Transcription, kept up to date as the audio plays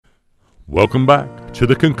Welcome back to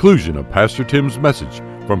the conclusion of Pastor Tim's message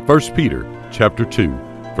from 1 Peter chapter 2,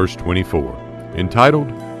 verse 24, entitled,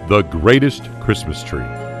 The Greatest Christmas Tree.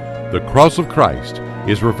 The cross of Christ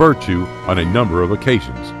is referred to on a number of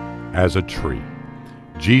occasions as a tree.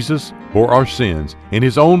 Jesus bore our sins in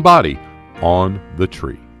his own body on the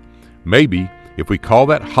tree. Maybe if we call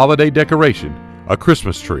that holiday decoration a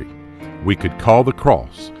Christmas tree, we could call the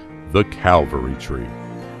cross the Calvary Tree.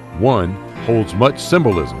 One holds much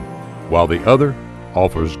symbolism, while the other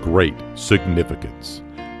offers great significance.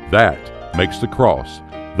 That makes the cross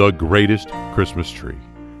the greatest Christmas tree.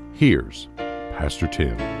 Here's Pastor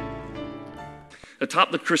Tim.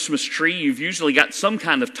 Atop the Christmas tree, you've usually got some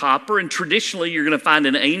kind of topper, and traditionally you're going to find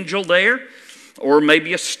an angel there, or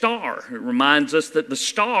maybe a star. It reminds us that the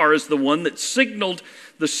star is the one that signaled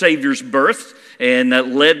the Savior's birth and that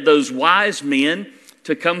led those wise men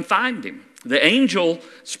to come find him. The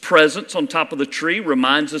angel's presence on top of the tree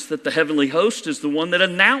reminds us that the heavenly host is the one that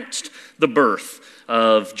announced the birth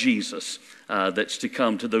of Jesus that's to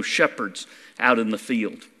come to those shepherds out in the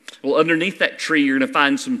field. Well, underneath that tree, you're going to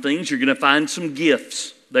find some things. You're going to find some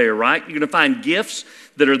gifts there, right? You're going to find gifts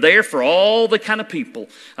that are there for all the kind of people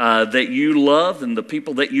that you love and the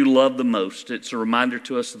people that you love the most. It's a reminder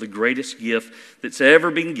to us of the greatest gift that's ever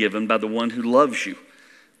been given by the one who loves you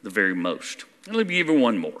the very most. And let me give you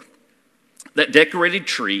one more. That decorated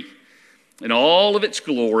tree, in all of its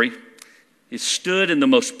glory, is stood in the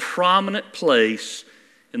most prominent place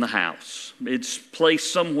in the house. It's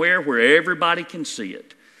placed somewhere where everybody can see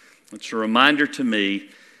it. It's a reminder to me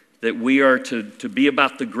that we are to be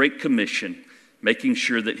about the Great Commission, making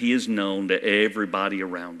sure that he is known to everybody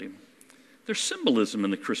around him. There's symbolism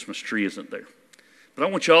in the Christmas tree, isn't there? But I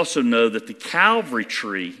want you to also know that the Calvary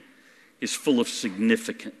tree is full of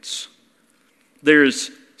significance.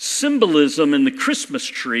 There's symbolism in the Christmas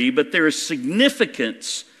tree, but there is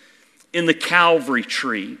significance in the Calvary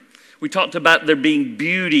tree. We talked about there being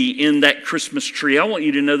beauty in that Christmas tree. I want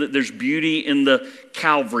you to know that there's beauty in the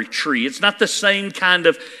Calvary tree. It's not the same kind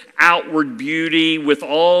of outward beauty with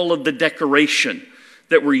all of the decoration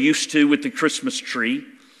that we're used to with the Christmas tree,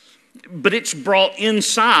 but it's brought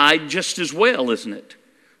inside just as well, isn't it?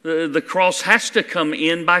 The cross has to come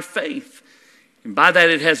in by faith, and by that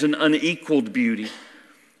it has an unequaled beauty.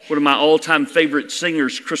 One of my all-time favorite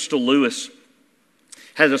singers, Crystal Lewis,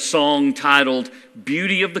 has a song titled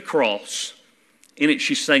Beauty of the Cross. In it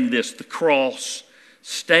she sang this: the cross,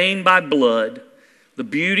 stained by blood, the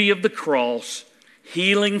beauty of the cross,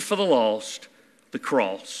 healing for the lost, the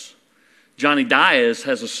cross. Johnny Diaz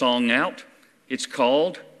has a song out. It's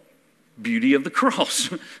called Beauty of the Cross.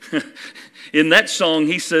 In that song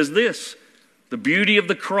he says this: the beauty of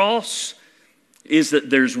the cross is that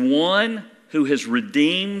there's one who has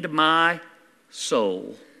redeemed my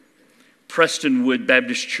soul. Prestonwood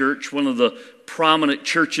Baptist Church, one of the prominent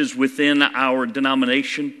churches within our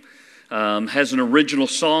denomination, has an original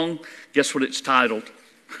song. Guess what it's titled?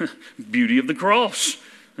 Beauty of the Cross.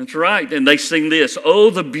 That's right. And they sing this: oh,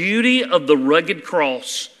 the beauty of the rugged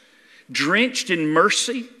cross, drenched in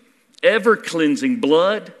mercy, ever cleansing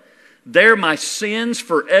blood, there my sins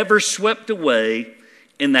forever swept away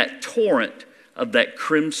in that torrent of that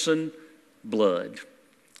crimson blood.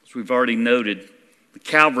 As we've already noted, the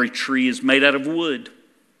Calvary tree is made out of wood.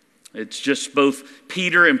 It's just both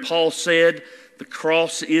Peter and Paul said, the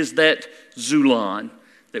cross is that Zulon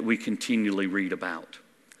that we continually read about.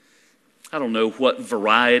 I don't know what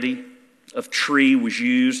variety of tree was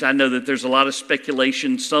used. I know that there's a lot of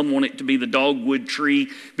speculation. Some want it to be the dogwood tree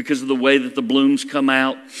because of the way that the blooms come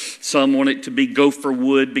out. Some want it to be gopher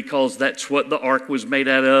wood because that's what the ark was made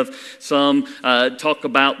out of. Some talk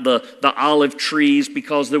about the olive trees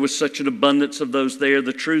because there was such an abundance of those there.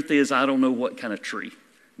 The truth is, I don't know what kind of tree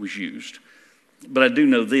was used. But I do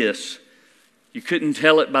know this: you couldn't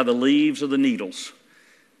tell it by the leaves or the needles,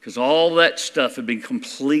 because all that stuff had been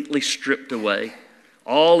completely stripped away.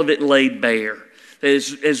 All of it laid bare.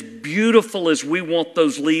 As beautiful as we want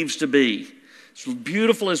those leaves to be, as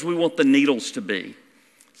beautiful as we want the needles to be,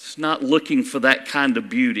 it's not looking for that kind of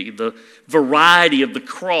beauty. The variety of the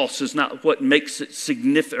cross is not what makes it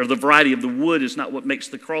significant, or the variety of the wood is not what makes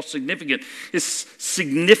the cross significant. It's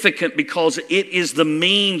significant because it is the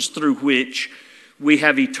means through which we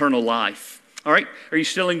have eternal life. All right, are you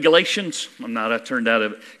still in Galatians? I'm not, I turned out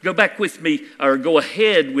of it. Go back with me, or go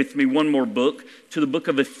ahead with me one more book, to the book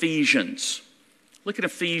of Ephesians. Look at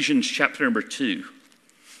Ephesians chapter number 2.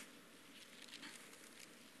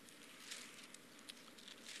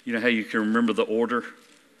 You know how you can remember the order?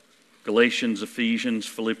 Galatians, Ephesians,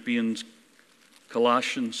 Philippians,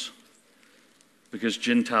 Colossians. Because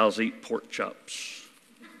Gentiles eat pork chops.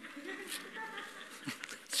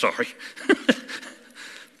 Sorry.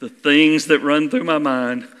 The things that run through my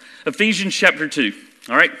mind. Ephesians chapter 2.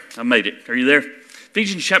 All right, I made it. Are you there?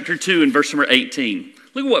 Ephesians chapter 2 and verse number 18.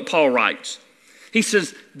 Look at what Paul writes. He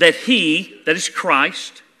says that he, that is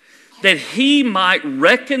Christ, that he might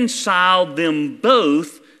reconcile them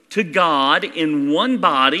both to God in one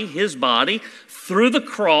body, his body, through the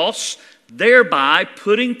cross, thereby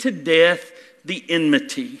putting to death the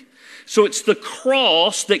enmity. So it's the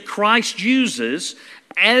cross that Christ uses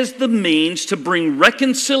as the means to bring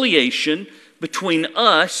reconciliation between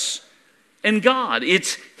us and God.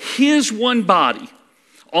 It's his one body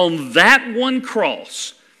on that one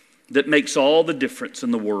cross that makes all the difference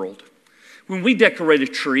in the world. When we decorate a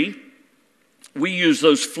tree, we use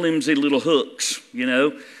those flimsy little hooks,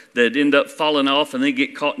 that end up falling off and then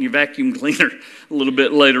get caught in your vacuum cleaner a little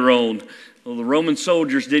bit later on. Well, the Roman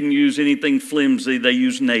soldiers didn't use anything flimsy. They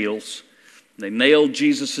used nails. They nailed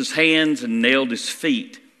Jesus' hands and nailed his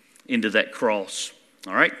feet into that cross.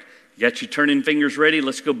 All right? You got your turning fingers ready?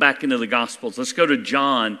 Let's go back into the Gospels. Let's go to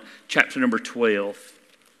John chapter number 12.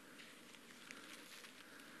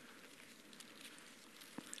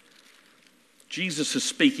 Jesus is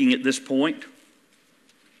speaking at this point.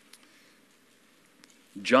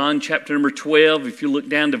 John chapter number 12, if you look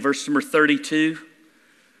down to verse number 32,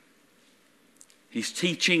 he's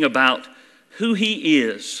teaching about who he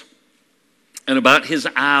is and about his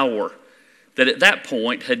hour that at that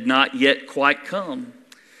point had not yet quite come.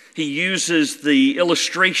 He uses the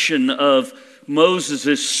illustration of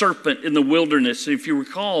Moses' serpent in the wilderness. If you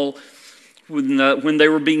recall, when they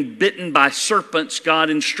were being bitten by serpents, God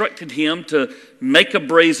instructed him to make a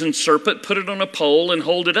brazen serpent, put it on a pole, and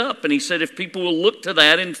hold it up. And he said if people will look to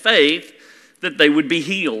that in faith, that they would be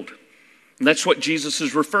healed. And that's what Jesus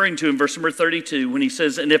is referring to in verse number 32 when he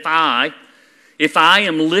says, and if I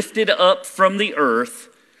am lifted up from the earth,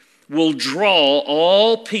 will draw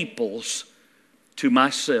all peoples to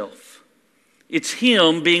myself. It's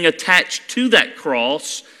him being attached to that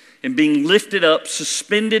cross and being lifted up,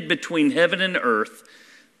 suspended between heaven and earth,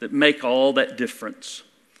 that make all that difference.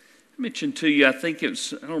 I mentioned to you, I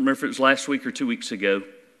don't remember if it was last week or 2 weeks ago,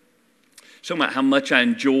 talking about how much I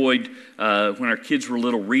enjoyed when our kids were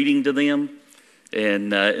little reading to them.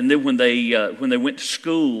 And then when they went to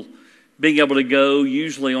school, being able to go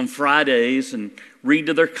usually on Fridays and read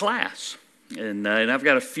to their class. And I've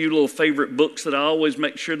got a few little favorite books that I always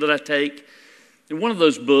make sure that I take. And one of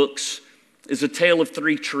those books is A Tale of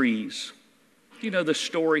Three Trees. Do you know this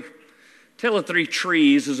story? Tale of Three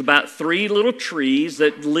Trees is about three little trees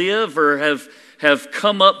that live or have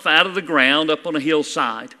come up out of the ground up on a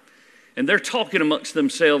hillside. And they're talking amongst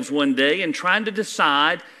themselves one day and trying to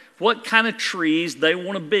decide what kind of trees they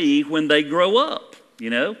want to be when they grow up,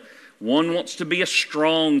 One wants to be a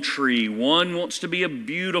strong tree. One wants to be a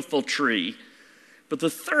beautiful tree. But the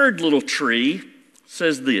third little tree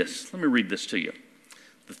says this. Let me read this to you.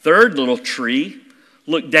 The third little tree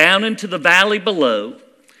looked down into the valley below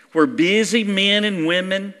where busy men and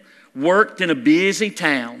women worked in a busy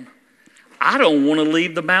town. I don't want to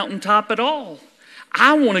leave the mountaintop at all.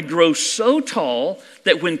 I want to grow so tall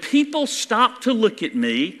that when people stop to look at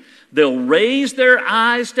me, they'll raise their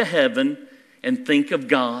eyes to heaven and think of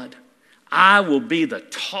God. I will be the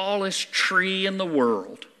tallest tree in the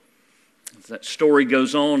world. As that story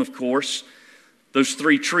goes on, of course, those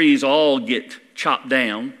three trees all get chopped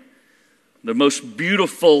down. The most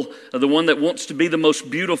beautiful, the one that wants to be the most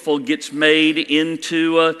beautiful, gets made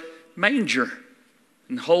into a manger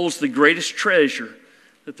and holds the greatest treasure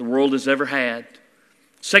that the world has ever had.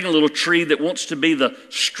 Second little tree that wants to be the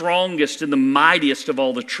strongest and the mightiest of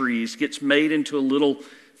all the trees gets made into a little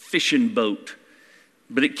fishing boat.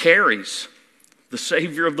 But it carries the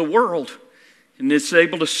Savior of the world, and it's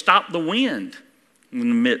able to stop the wind in the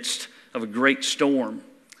midst of a great storm.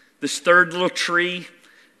 This third little tree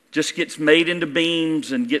just gets made into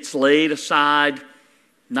beams and gets laid aside,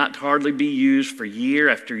 not to hardly be used for year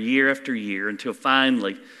after year after year, until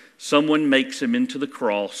finally someone makes him into the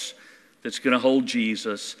cross that's going to hold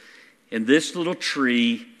Jesus. And this little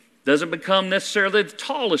tree doesn't become necessarily the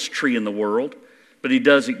tallest tree in the world, but he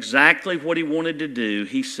does exactly what he wanted to do.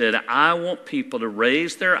 He said, I want people to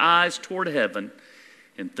raise their eyes toward heaven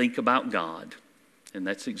and think about God. And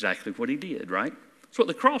that's exactly what he did, right? That's what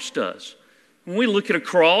the cross does. When we look at a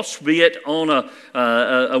cross, be it on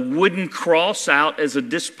a wooden cross out as a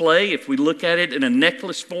display, if we look at it in a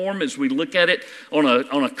necklace form, as we look at it on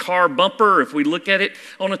a car bumper, if we look at it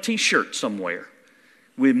on a t-shirt somewhere,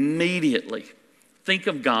 we immediately think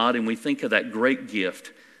of God and we think of that great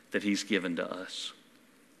gift that he's given to us.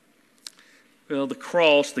 Well, the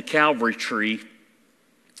cross, the Calvary tree,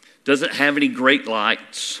 doesn't have any great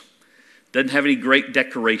lights, Doesn't have any great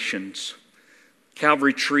decorations.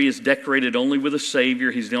 Calvary Tree is decorated only with a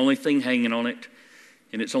Savior. He's the only thing hanging on it.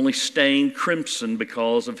 And it's only stained crimson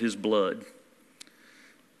because of his blood.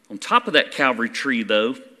 On top of that Calvary Tree,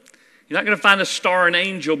 though, you're not going to find a star and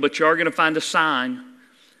angel, but you are going to find a sign.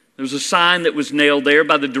 There's a sign that was nailed there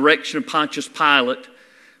by the direction of Pontius Pilate.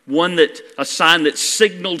 A sign that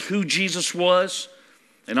signaled who Jesus was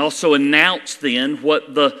and also announced then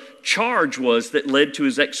what the charge was that led to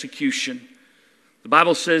his execution. The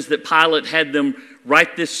Bible says that Pilate had them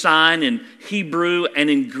write this sign in Hebrew and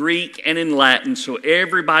in Greek and in Latin so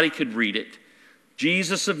everybody could read it.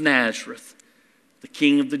 Jesus of Nazareth, the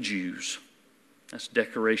King of the Jews. That's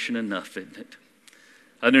decoration enough, isn't it?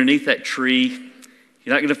 Underneath that tree,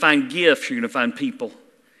 you're not going to find gifts, you're going to find people.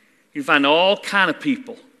 You find all kind of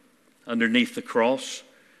people underneath the cross.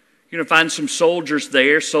 You're going to find some soldiers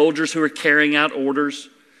there, soldiers who are carrying out orders,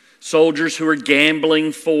 soldiers who are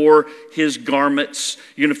gambling for his garments.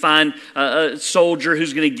 You're going to find a soldier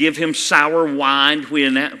who's going to give him sour wine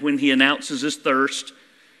when he announces his thirst.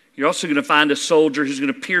 You're also going to find a soldier who's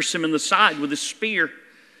going to pierce him in the side with a spear.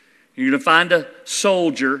 You're going to find a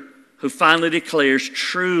soldier who finally declares,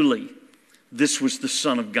 truly, this was the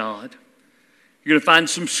Son of God. You're going to find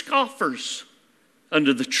some scoffers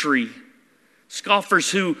under the tree. Scoffers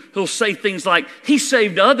who'll say things like, he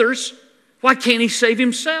saved others. Why can't he save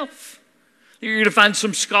himself? You're going to find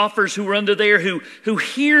some scoffers who are under there who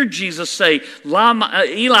hear Jesus say,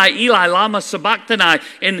 Eli, Eli, lama sabachthani,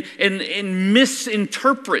 and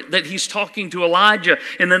misinterpret that he's talking to Elijah.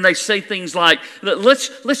 And then they say things like,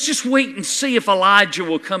 let's just wait and see if Elijah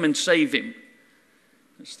will come and save him.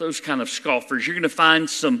 It's those kind of scoffers. You're going to find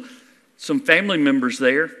some family members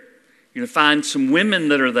there. You're going to find some women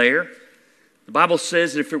that are there. The Bible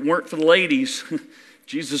says that if it weren't for the ladies,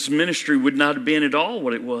 Jesus' ministry would not have been at all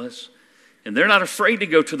what it was. And they're not afraid to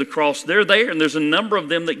go to the cross. They're there, and there's a number of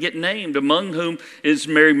them that get named, among whom is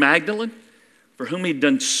Mary Magdalene, for whom he'd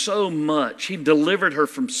done so much. He delivered her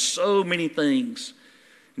from so many things.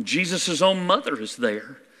 And Jesus' own mother is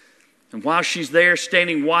there. And while she's there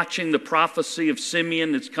standing watching the prophecy of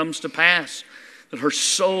Simeon, it comes to pass that her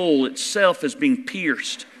soul itself is being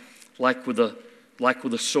pierced like with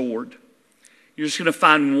a sword. You're just going to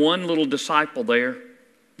find one little disciple there.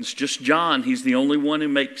 It's just John. He's the only one who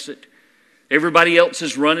makes it. Everybody else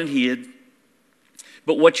is run and hid.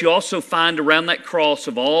 But what you also find around that cross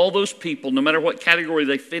of all those people, no matter what category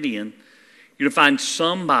they fit in, you're going to find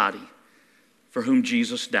somebody for whom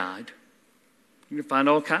Jesus died. You're going to find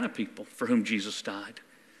all kind of people for whom Jesus died.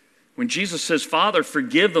 When Jesus says, Father,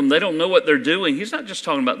 forgive them, they don't know what they're doing. He's not just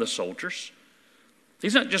talking about the soldiers.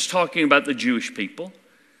 He's not just talking about the Jewish people.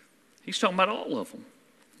 He's talking about all of them.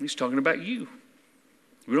 He's talking about you.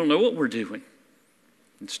 We don't know what we're doing.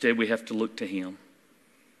 Instead, we have to look to him.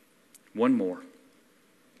 One more.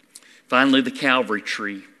 Finally, the Calvary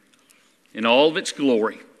tree, in all of its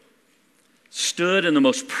glory, stood in the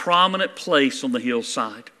most prominent place on the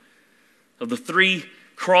hillside. Of the three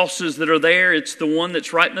crosses that are there, it's the one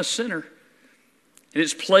that's right in the center. And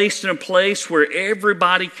it's placed in a place where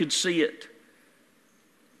everybody could see it.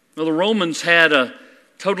 Now, the Romans had a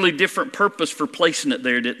totally different purpose for placing it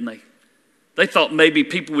there, didn't they? They thought maybe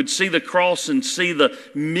people would see the cross and see the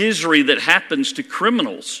misery that happens to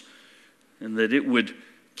criminals, and that it would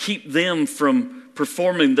keep them from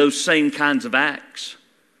performing those same kinds of acts.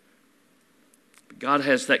 But God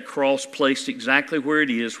has that cross placed exactly where it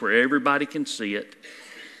is, where everybody can see it,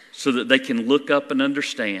 so that they can look up and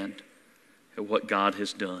understand at what God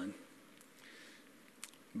has done.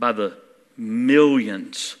 By the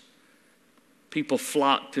millions, people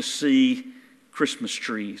flock to see Christmas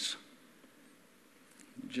trees.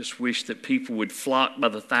 Just wish that people would flock by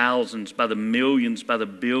the thousands, by the millions, by the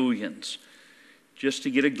billions, just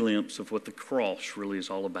to get a glimpse of what the cross really is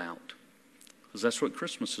all about. Because that's what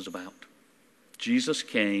Christmas is about. Jesus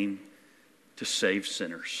came to save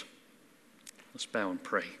sinners. Let's bow and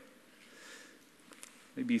pray.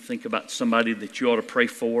 Maybe you think about somebody that you ought to pray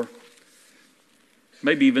for.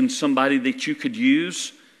 Maybe even somebody that you could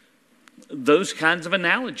use those kinds of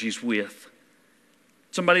analogies with.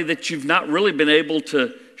 Somebody that you've not really been able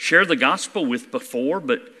to share the gospel with before,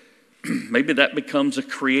 but maybe that becomes a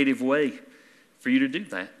creative way for you to do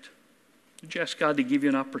that. Would you ask God to give you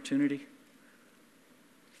an opportunity?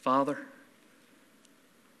 Father,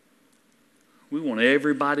 we want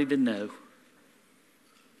everybody to know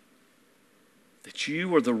that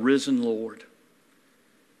you are the risen Lord,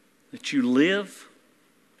 that you live,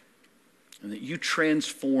 and that you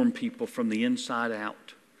transform people from the inside out.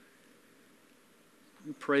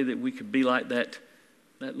 We pray that we could be like that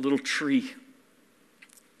little tree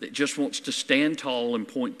that just wants to stand tall and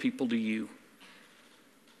point people to you.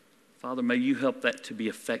 Father, may you help that to be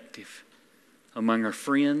effective among our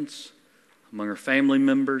friends, among our family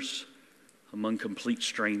members, among complete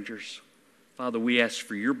strangers. Father, we ask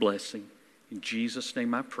for your blessing. In Jesus'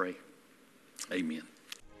 name I pray. Amen.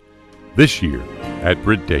 This year at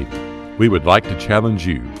Britt David, we would like to challenge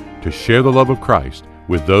you to share the love of Christ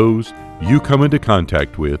with those you come into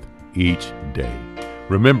contact with each day.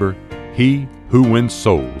 Remember, he who wins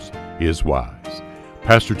souls is wise.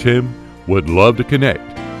 Pastor Tim would love to connect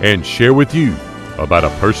and share with you about a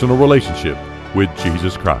personal relationship with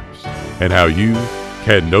Jesus Christ and how you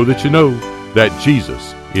can know that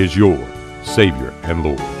Jesus is your Savior and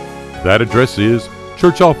Lord. That address is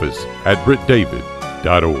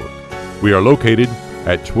churchoffice@brittdavid.org. We are located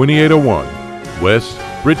at 2801 West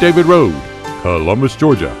Britt David Road, Columbus,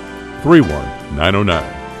 Georgia, 31909.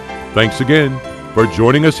 Thanks again for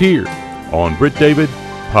joining us here on Britt David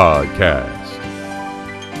Podcast.